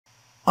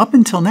Up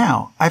until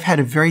now, I've had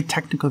a very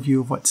technical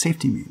view of what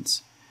safety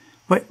means.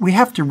 But we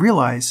have to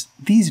realize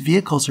these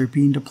vehicles are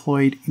being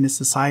deployed in a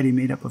society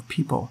made up of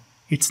people.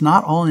 It's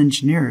not all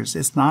engineers.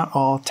 It's not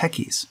all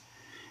techies.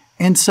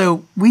 And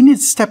so we need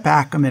to step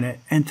back a minute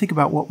and think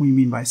about what we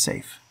mean by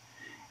safe.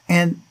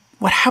 And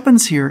what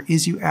happens here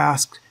is you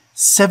ask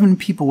 7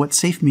 people what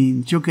safe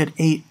means, you'll get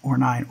 8 or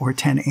 9 or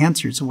 10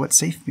 answers of what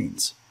safe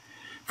means.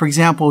 For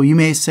example, you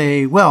may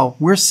say, well,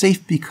 we're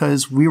safe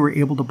because we were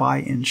able to buy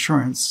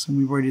insurance. And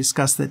we've already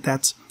discussed that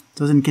that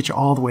doesn't get you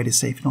all the way to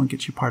safe. It only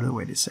gets you part of the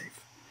way to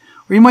safe.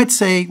 Or you might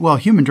say, well,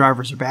 human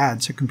drivers are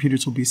bad, so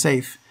computers will be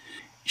safe.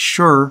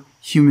 Sure,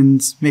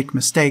 humans make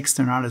mistakes.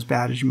 They're not as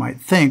bad as you might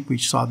think. We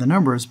saw the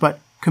numbers, but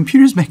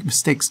computers make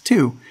mistakes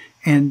too.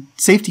 And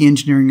safety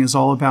engineering is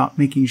all about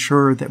making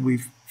sure that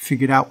we've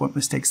figured out what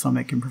mistakes they'll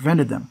make and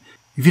prevented them.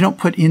 If you don't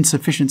put in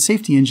sufficient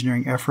safety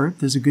engineering effort,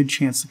 there's a good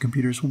chance the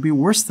computers will be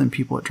worse than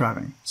people at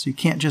driving. So you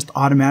can't just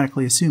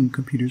automatically assume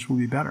computers will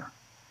be better.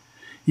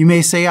 You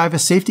may say, I have a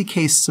safety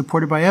case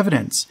supported by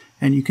evidence.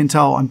 And you can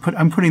tell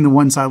I'm putting the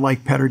ones I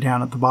like better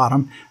down at the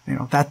bottom.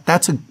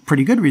 That's a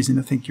pretty good reason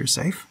to think you're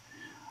safe.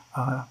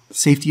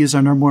 Safety is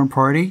our number one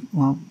priority.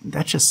 Well,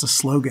 that's just a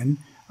slogan.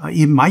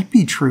 It might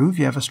be true if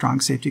you have a strong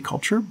safety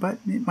culture, but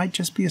it might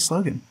just be a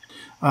slogan.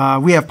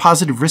 We have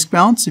positive risk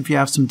balance if you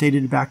have some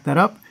data to back that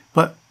up.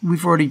 But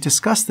we've already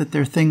discussed that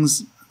there are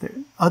things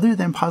other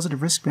than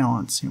positive risk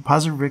balance.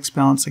 Positive risk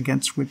balance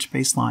against which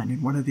baseline,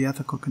 and what are the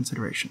ethical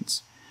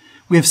considerations?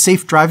 We have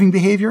safe driving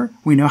behavior.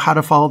 We know how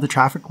to follow the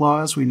traffic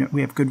laws. We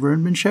have good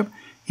roadmanship.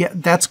 Yeah,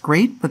 that's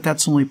great, but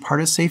that's only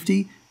part of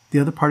safety. The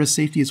other part of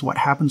safety is what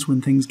happens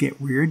when things get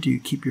weird. Do you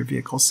keep your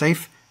vehicle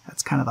safe?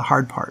 That's kind of the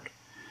hard part.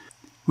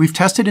 We've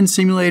tested and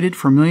simulated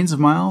for millions of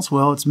miles.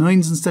 Well, it's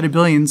millions instead of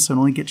billions, so it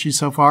only gets you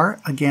so far.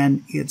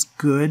 Again, it's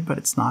good, but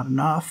it's not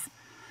enough.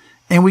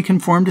 And we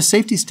conform to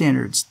safety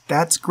standards.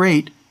 That's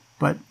great,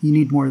 but you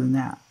need more than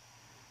that.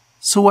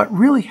 So what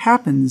really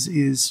happens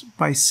is,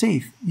 by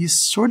safe, you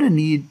sort of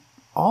need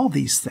all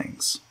these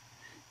things.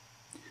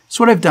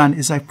 So what I've done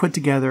is I've put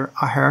together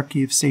a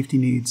hierarchy of safety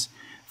needs.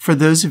 For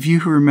those of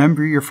you who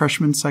remember your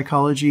freshman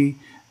psychology,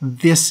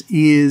 this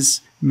is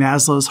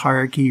Maslow's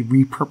hierarchy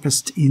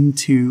repurposed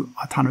into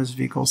autonomous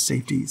vehicle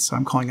safety. So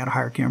I'm calling it a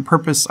hierarchy on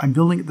purpose. I'm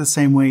building it the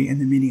same way,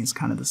 and the meaning is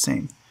kind of the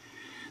same.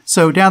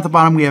 So down at the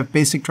bottom, we have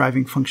basic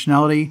driving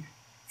functionality.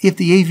 If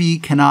the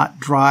AV cannot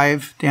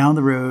drive down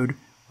the road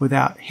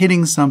without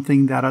hitting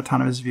something, that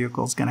autonomous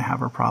vehicle is going to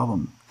have a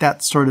problem.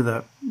 That's sort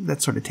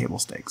of table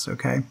stakes,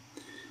 okay?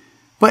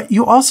 But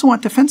you also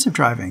want defensive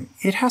driving.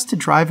 It has to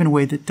drive in a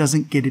way that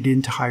doesn't get it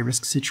into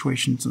high-risk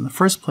situations in the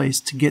first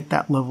place to get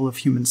that level of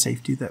human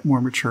safety that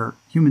more mature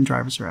human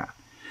drivers are at.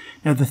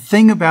 Now, the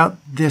thing about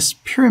this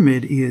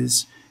pyramid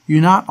is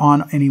you're not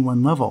on any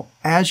one level.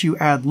 As you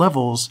add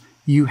levels,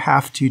 you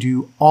have to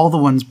do all the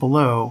ones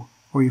below,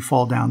 or you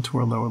fall down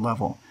to a lower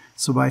level.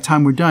 So by the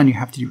time we're done, you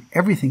have to do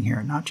everything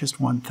here, not just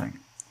one thing.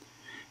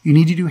 You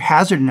need to do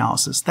hazard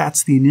analysis.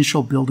 That's the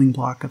initial building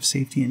block of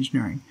safety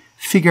engineering.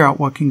 Figure out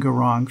what can go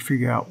wrong,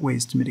 figure out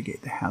ways to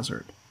mitigate the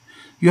hazard.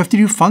 You have to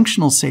do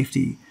functional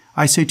safety,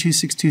 ISO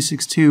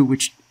 26262,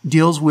 which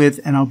deals with,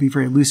 and I'll be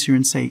very loose here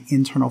and say,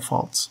 internal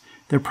faults.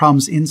 There are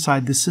problems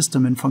inside the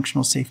system, and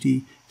functional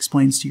safety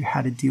explains to you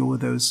how to deal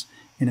with those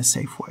in a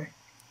safe way.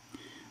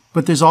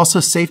 But there's also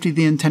safety of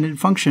the intended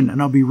function,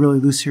 and I'll be really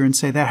loose here and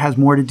say that has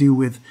more to do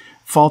with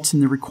faults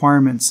in the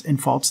requirements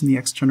and faults in the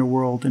external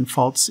world and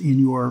faults in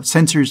your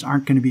sensors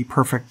aren't going to be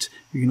perfect.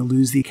 You're going to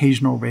lose the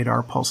occasional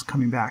radar pulse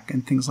coming back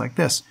and things like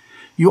this.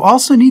 You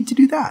also need to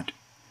do that.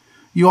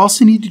 You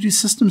also need to do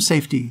system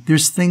safety.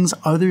 There's things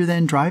other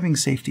than driving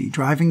safety.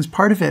 Driving's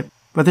part of it,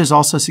 but there's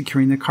also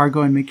securing the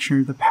cargo and making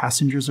sure the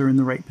passengers are in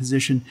the right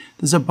position.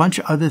 There's a bunch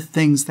of other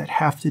things that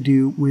have to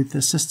do with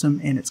the system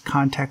and its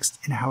context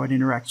and how it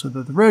interacts with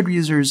other road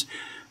users,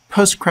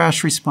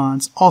 post-crash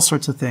response, all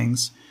sorts of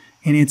things.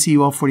 And ANSI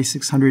UL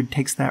 4600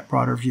 takes that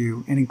broader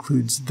view and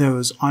includes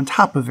those on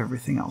top of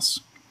everything else.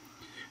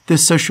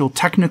 There's social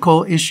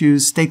technical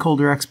issues,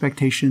 stakeholder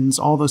expectations,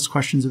 all those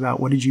questions about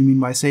what did you mean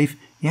by safe.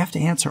 You have to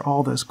answer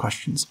all those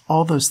questions.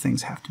 All those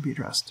things have to be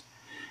addressed.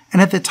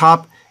 And at the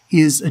top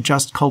is a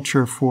just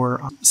culture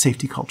for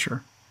safety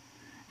culture.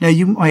 Now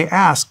you might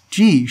ask,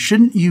 gee,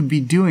 shouldn't you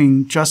be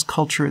doing just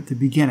culture at the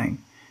beginning?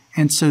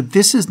 And so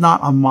this is not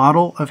a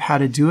model of how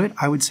to do it.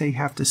 I would say you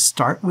have to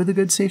start with a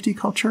good safety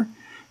culture.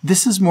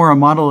 This is more a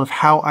model of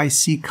how I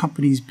see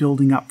companies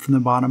building up from the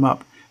bottom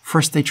up.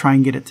 First, they try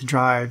and get it to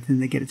drive, then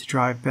they get it to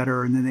drive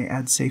better, and then they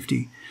add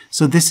safety.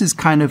 So this is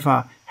kind of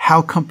a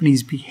how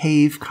companies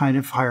behave kind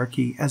of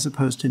hierarchy as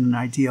opposed to an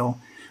ideal.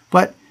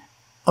 But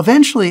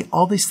eventually,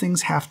 all these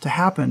things have to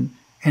happen.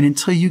 And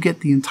until you get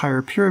the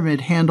entire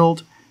pyramid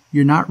handled,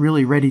 you're not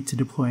really ready to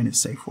deploy in a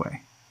safe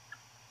way.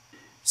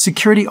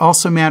 Security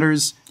also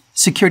matters.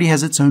 Security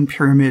has its own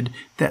pyramid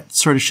that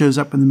sort of shows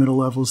up in the middle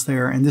levels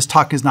there. And this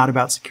talk is not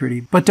about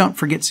security, but don't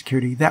forget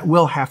security. That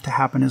will have to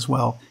happen as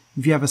well.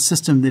 If you have a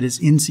system that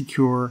is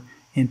insecure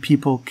and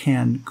people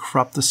can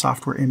corrupt the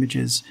software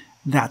images,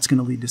 that's going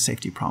to lead to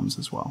safety problems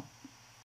as well.